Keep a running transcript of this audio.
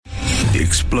the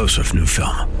explosive new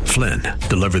film, Flynn,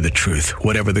 deliver the truth,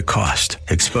 whatever the cost,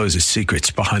 exposes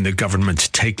secrets behind the government's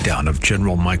takedown of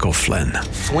General Michael Flynn.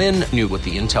 Flynn knew what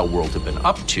the intel world had been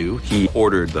up to. He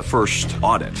ordered the first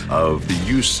audit of the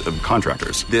use of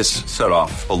contractors. This set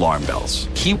off alarm bells.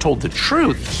 He told the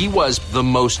truth. He was the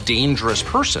most dangerous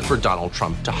person for Donald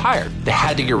Trump to hire. They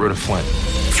had to get rid of Flynn.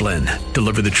 Flynn,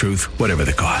 deliver the truth, whatever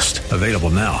the cost. Available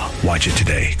now. Watch it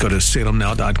today. Go to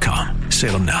salemnow.com.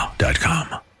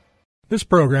 salemnow.com. This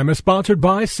program is sponsored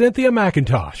by Cynthia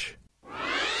McIntosh.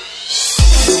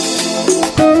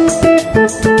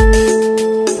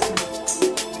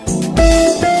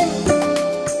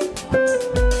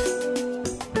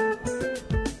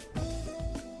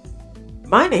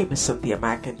 My name is Cynthia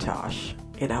McIntosh,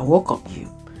 and I welcome you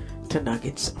to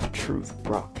Nuggets of Truth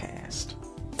broadcast.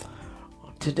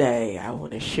 Today, I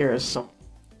want to share some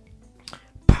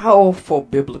powerful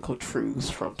biblical truths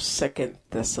from 2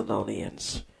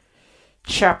 Thessalonians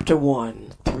chapter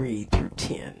 1, 3 through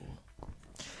 10.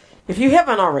 If you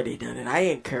haven't already done it, I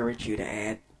encourage you to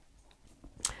add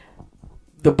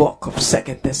the book of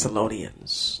 2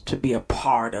 Thessalonians to be a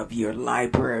part of your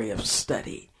library of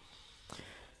study.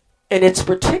 And it's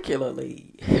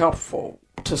particularly helpful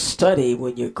to study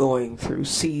when you're going through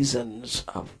seasons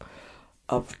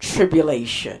of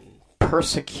tribulation,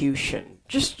 persecution,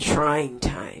 just trying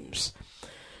times,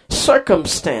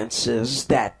 circumstances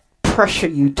that pressure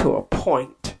you to a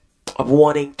point of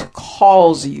wanting to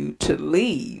cause you to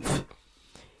leave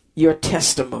your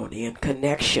testimony and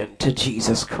connection to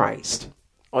Jesus Christ.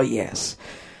 Oh yes,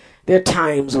 there are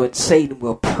times when Satan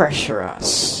will pressure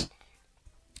us,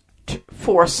 to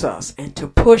force us, and to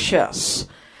push us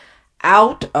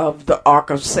out of the ark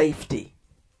of safety.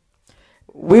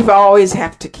 We've always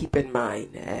have to keep in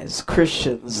mind as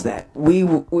Christians that we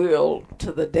will,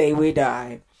 to the day we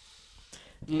die,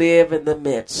 live in the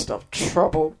midst of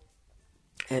trouble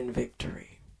and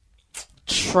victory.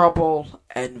 Trouble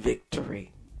and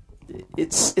victory.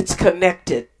 It's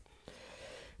connected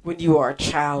when you are a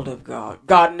child of God.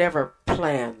 God never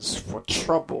plans for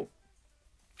trouble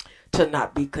to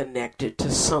not be connected to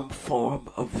some form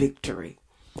of victory.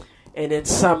 And in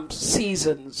some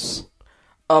seasons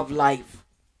of life,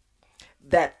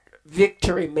 that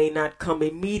victory may not come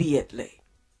immediately.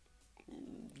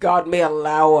 God may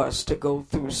allow us to go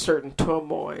through certain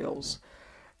turmoils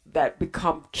that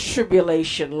become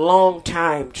tribulation, long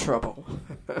time trouble.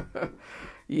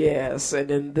 Yes, and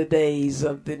in the days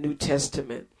of the New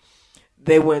Testament,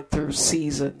 they went through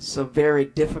seasons of very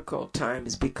difficult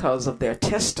times because of their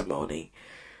testimony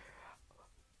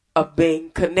of being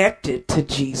connected to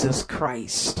Jesus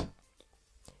Christ.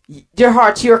 Dear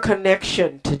hearts, your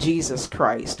connection to Jesus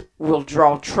Christ will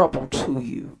draw trouble to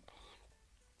you.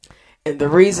 And the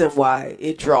reason why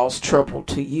it draws trouble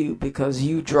to you, because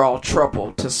you draw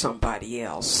trouble to somebody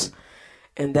else.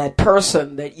 And that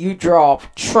person that you draw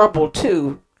trouble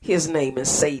to, his name is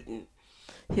Satan.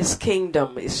 His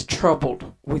kingdom is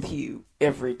troubled with you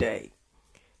every day.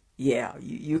 Yeah,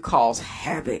 you cause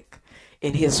havoc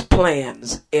in his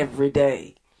plans every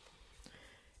day.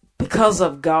 Because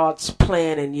of God's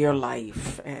plan in your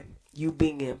life and you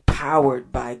being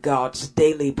empowered by God's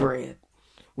daily bread,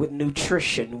 with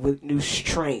nutrition, with new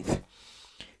strength,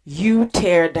 you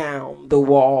tear down the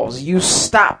walls. You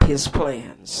stop his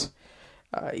plans.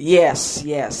 Yes.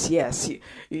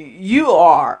 You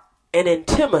are an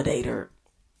intimidator.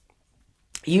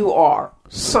 You are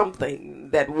something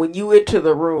that when you enter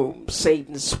the room,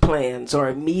 Satan's plans are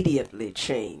immediately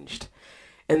changed.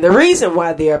 And the reason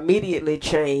why they immediately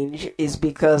change is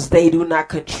because they do not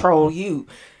control you.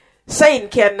 Satan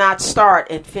cannot start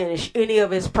and finish any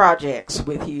of his projects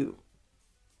with you.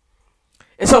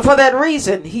 And so for that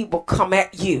reason, he will come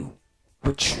at you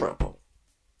with trouble.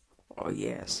 Oh,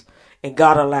 yes. And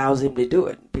God allows him to do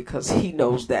it because he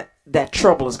knows that that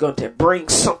trouble is going to bring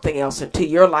something else into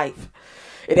your life.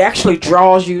 It actually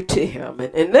draws you to him.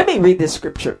 And let me read this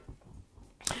scripture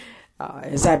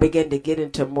as I begin to get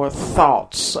into more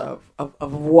thoughts of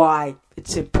why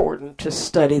it's important to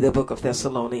study the book of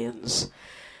Thessalonians.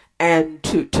 And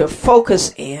to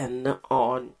focus in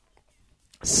on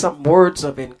some words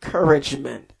of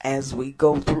encouragement as we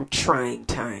go through trying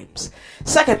times.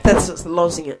 2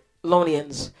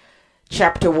 Thessalonians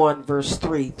chapter 1, verse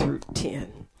 3 through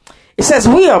 10. It says,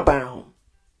 "We are bound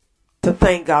to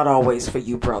thank God always for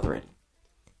you, brethren,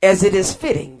 as it is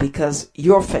fitting, because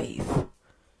your faith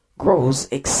grows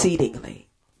exceedingly,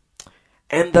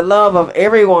 and the love of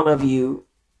every one of you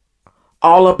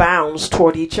all abounds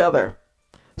toward each other,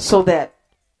 so that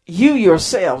you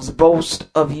yourselves boast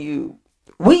of you,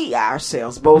 we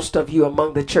ourselves boast of you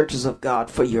among the churches of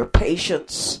God for your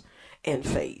patience and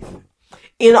faith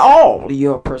in all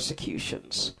your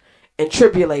persecutions and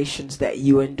tribulations that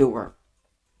you endure,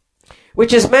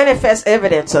 which is manifest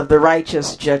evidence of the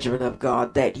righteous judgment of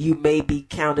God, that you may be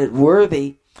counted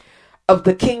worthy of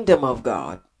the kingdom of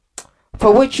God,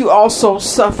 for which you also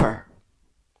suffer.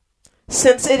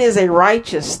 Since it is a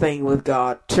righteous thing with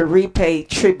God to repay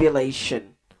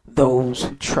tribulation those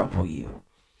who trouble you,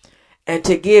 and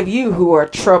to give you who are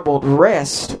troubled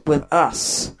rest with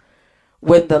us,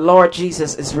 when the Lord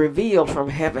Jesus is revealed from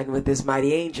heaven with his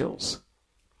mighty angels,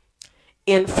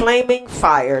 in flaming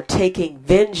fire, taking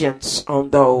vengeance on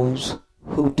those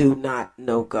who do not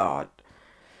know God.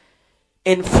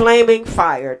 In flaming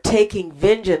fire, taking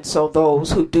vengeance on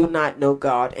those who do not know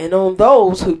God, and on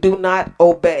those who do not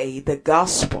obey the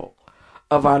gospel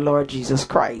of our Lord Jesus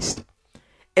Christ.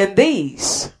 And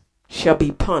these shall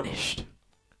be punished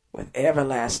with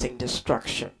everlasting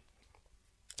destruction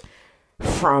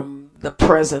from the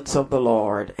presence of the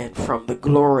Lord and from the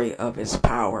glory of his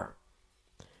power,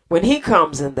 when he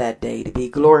comes in that day to be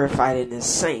glorified in his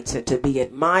saints and to be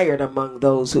admired among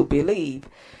those who believe,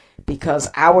 because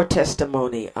our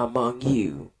testimony among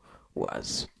you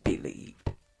was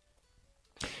believed.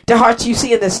 Dear hearts, you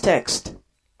see in this text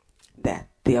that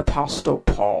the Apostle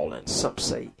Paul, and some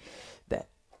say that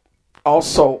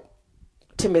also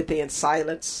Timothy and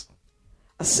Silas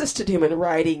assisted him in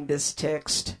writing this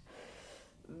text.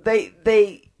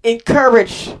 They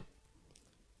encourage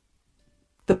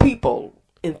the people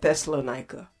in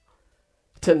Thessalonica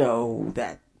to know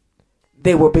that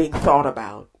they were being thought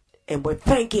about, and were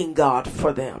thanking God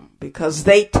for them because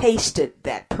they tasted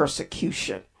that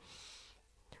persecution.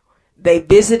 They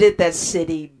visited that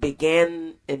city,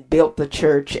 began and built the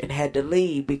church, and had to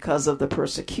leave because of the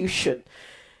persecution.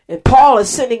 And Paul is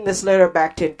sending this letter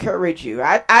back to encourage you.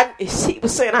 He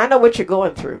was saying, I know what you're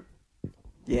going through.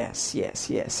 Yes.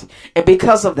 And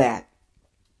because of that,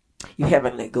 you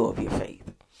haven't let go of your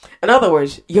faith. In other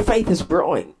words, your faith is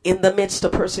growing in the midst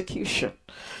of persecution.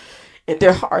 In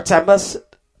their hearts, I must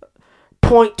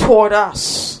point toward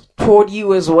us, toward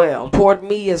you as well, toward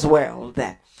me as well,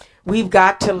 that we've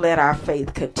got to let our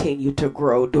faith continue to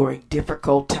grow during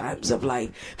difficult times of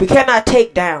life. We cannot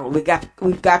take down. We've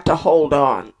got to hold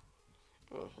on.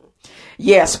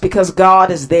 Yes, because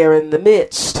God is there in the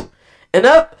midst. In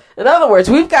other words,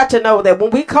 we've got to know that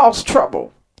when we cause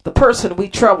trouble, the person we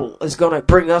trouble is going to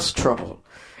bring us trouble.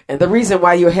 And the reason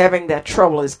why you're having that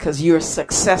trouble is because you're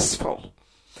successful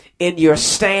in your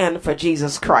stand for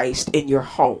Jesus Christ in your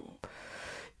home.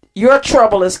 Your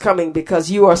trouble is coming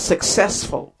because you are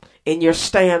successful in your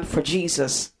stand for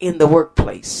Jesus in the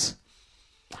workplace.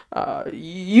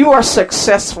 You are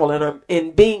successful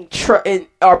in being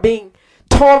being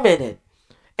tormented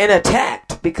and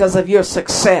attacked because of your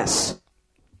success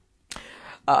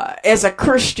as a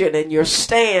Christian in your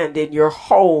stand in your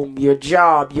home, your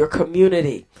job, your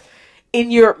community, in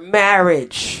your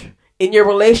marriage, in your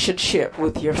relationship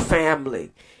with your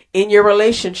family, in your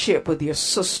relationship with your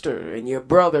sister and your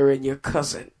brother and your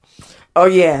cousin. Oh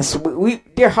yes, we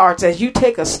dear hearts, as you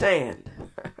take a stand,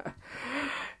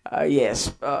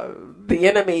 the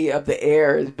enemy of the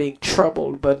air is being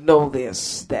troubled, but know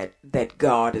this, that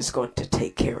God is going to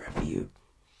take care of you.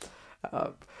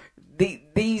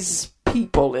 These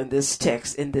people in this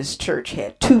text, in this church,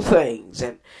 had two things,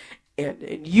 and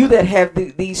you that have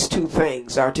these two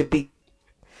things are to be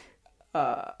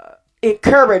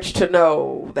encouraged to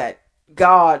know that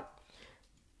God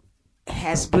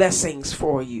has blessings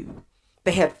for you.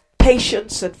 They had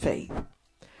patience and faith.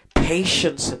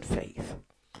 Patience and faith.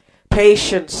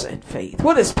 Patience and faith.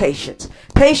 What is patience?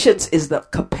 Patience is the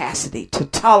capacity to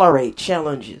tolerate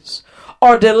challenges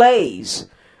or delays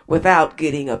without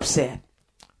getting upset.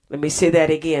 Let me say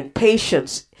that again.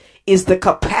 Patience is the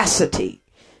capacity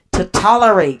to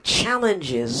tolerate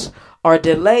challenges or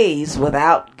delays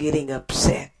without getting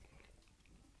upset.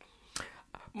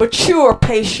 Mature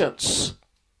patience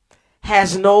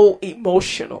has no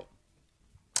emotional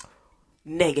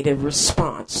negative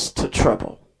response to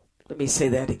trouble. Let me say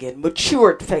that again.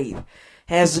 Matured faith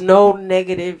has no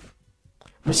negative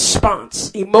response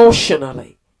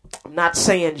emotionally. I'm not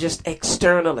saying just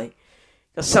externally.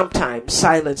 Because sometimes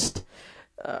silenced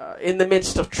in the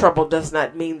midst of trouble does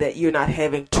not mean that you're not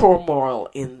having turmoil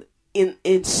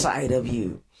inside of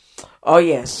you. Oh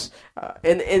yes.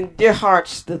 And dear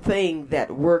hearts, the thing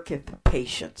that worketh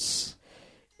patience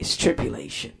is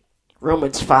tribulation.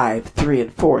 Romans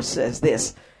 5:3-4 says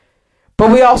this,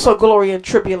 but we also glory in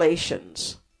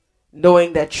tribulations,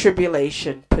 knowing that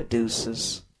tribulation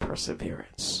produces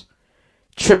perseverance.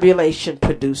 Tribulation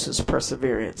produces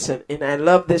perseverance. And I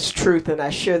love this truth, and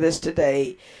I share this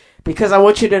today Because I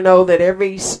want you to know that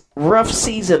every rough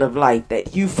season of life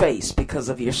that you face because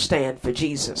of your stand for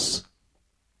Jesus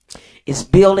is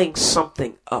building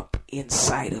something up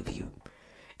inside of you.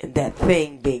 And that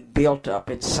thing being built up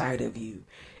inside of you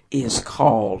is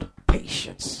called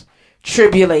patience.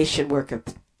 Tribulation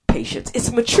worketh patience.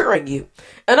 It's maturing you.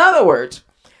 In other words,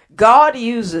 God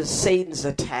uses Satan's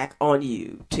attack on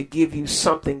you to give you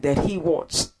something that he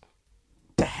wants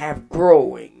to have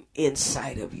growing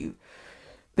inside of you.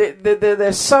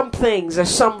 There's some things, there's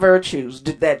some virtues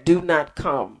that do not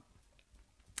come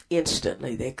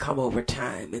instantly. They come over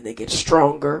time, and they get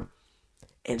stronger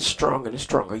and stronger and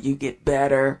stronger. You get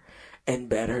better and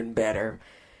better and better.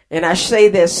 And I say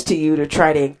this to you to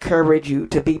try to encourage you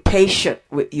to be patient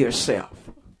with yourself.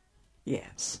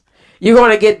 Yes. You're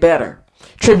going to get better.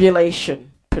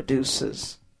 Tribulation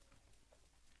produces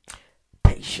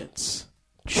patience.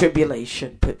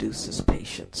 Tribulation produces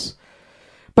patience.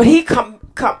 But he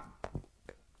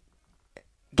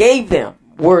gave them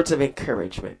words of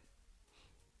encouragement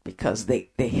because they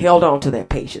held on to their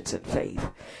patience and faith.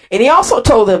 And he also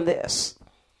told them this,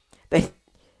 that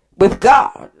with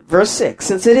God, verse 6,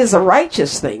 since it is a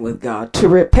righteous thing with God to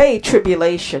repay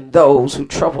tribulation those who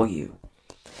trouble you,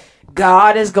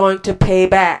 God is going to pay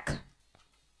back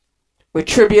with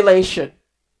tribulation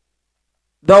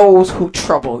those who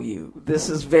trouble you. This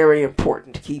is very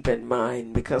important to keep in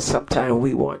mind because sometimes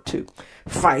we want to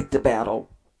fight the battle.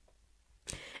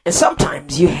 And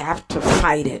sometimes you have to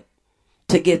fight it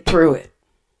to get through it.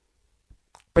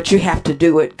 But you have to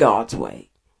do it God's way.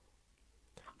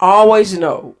 Always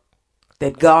know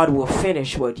that God will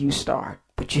finish what you start.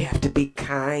 But you have to be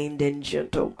kind and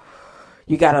gentle.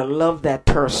 You got to love that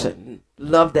person,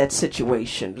 love that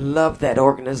situation, love that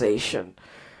organization.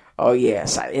 Oh,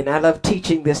 yes. And I love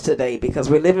teaching this today because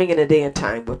we're living in a day and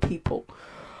time where people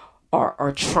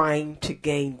are trying to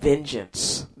gain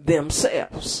vengeance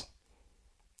themselves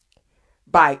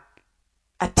by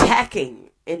attacking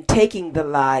and taking the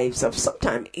lives of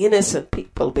sometimes innocent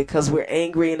people because we're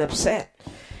angry and upset.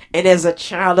 And as a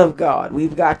child of God,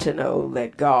 we've got to know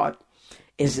that God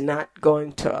is not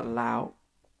going to allow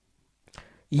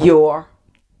your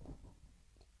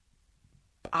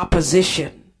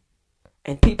opposition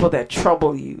and people that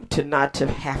trouble you to not to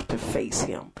have to face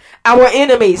him. Our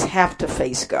enemies have to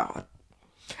face God.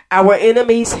 Our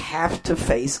enemies have to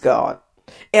face God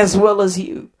as well as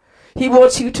you. He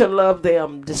wants you to love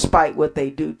them despite what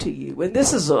they do to you. And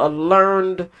this is a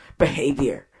learned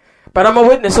behavior. But I'm a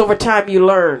witness, over time you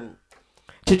learn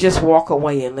to just walk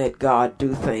away and let God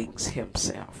do things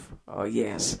himself. Oh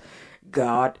yes,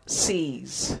 God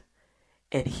sees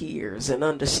and hears and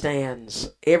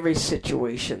understands every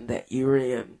situation that you're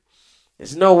in.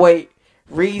 There's no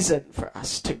reason for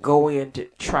us to go in to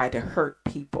try to hurt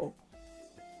people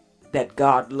that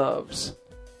God loves.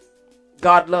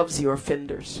 God loves your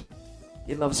offenders.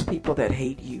 He loves people that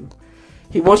hate you.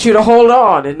 He wants you to hold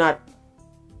on and not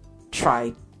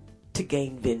try to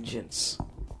gain vengeance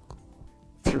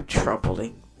through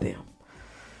troubling them.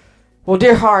 Well,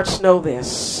 dear hearts, know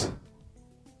this,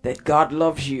 that God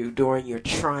loves you during your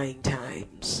trying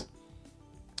times,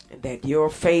 and that your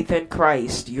faith in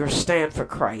Christ, your stand for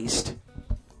Christ,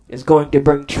 is going to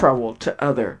bring trouble to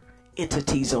other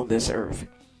entities on this earth.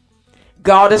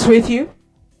 God is with you.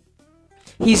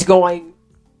 He's going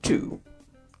to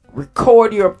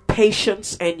record your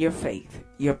patience and your faith.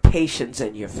 Your patience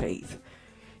and your faith.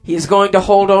 He is going to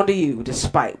hold on to you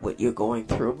despite what you're going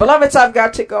through. Beloveds, I've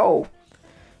got to go.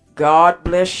 God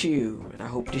bless you, and I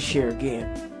hope to share again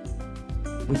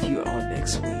with you on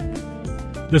next week.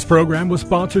 This program was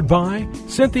sponsored by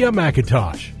Cynthia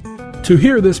McIntosh. To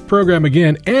hear this program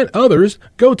again and others,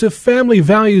 go to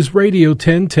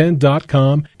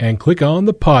FamilyValuesRadio1010.com and click on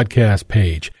the podcast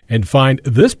page and find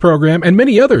this program and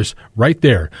many others right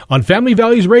there on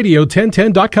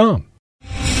FamilyValuesRadio1010.com.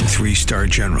 3-star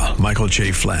General Michael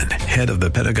J. Flynn, head of the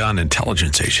Pentagon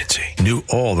Intelligence Agency, knew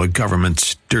all the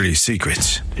government's dirty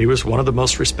secrets. He was one of the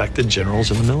most respected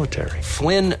generals in the military.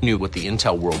 Flynn knew what the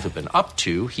intel world had been up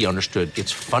to. He understood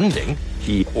its funding.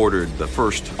 He ordered the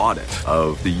first audit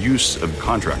of the use of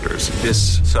contractors.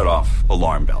 This set off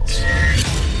alarm bells.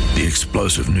 The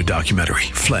explosive new documentary,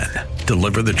 Flynn,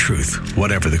 Deliver the Truth,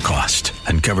 Whatever the Cost,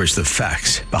 uncovers the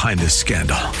facts behind this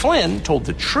scandal. Flynn told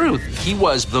the truth. He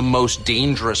was the most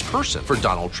dangerous person for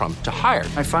Donald Trump to hire.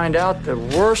 I find out the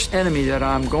worst enemy that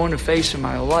I'm going to face in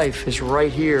my life is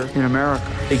right here in America.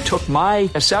 They took my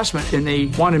assessment and they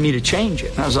wanted me to change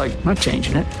it. And I was like, I'm not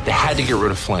changing it. They had to get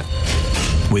rid of Flynn.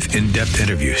 With in-depth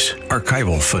interviews,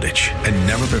 archival footage, and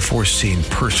never-before-seen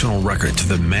personal records of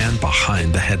the man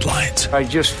behind the headlines. I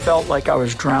just felt like I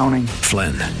was drowning.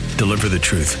 Flynn, deliver the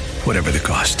truth, whatever the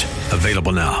cost.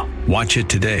 Available now. Watch it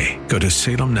today. Go to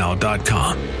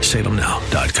salemnow.com.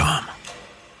 salemnow.com.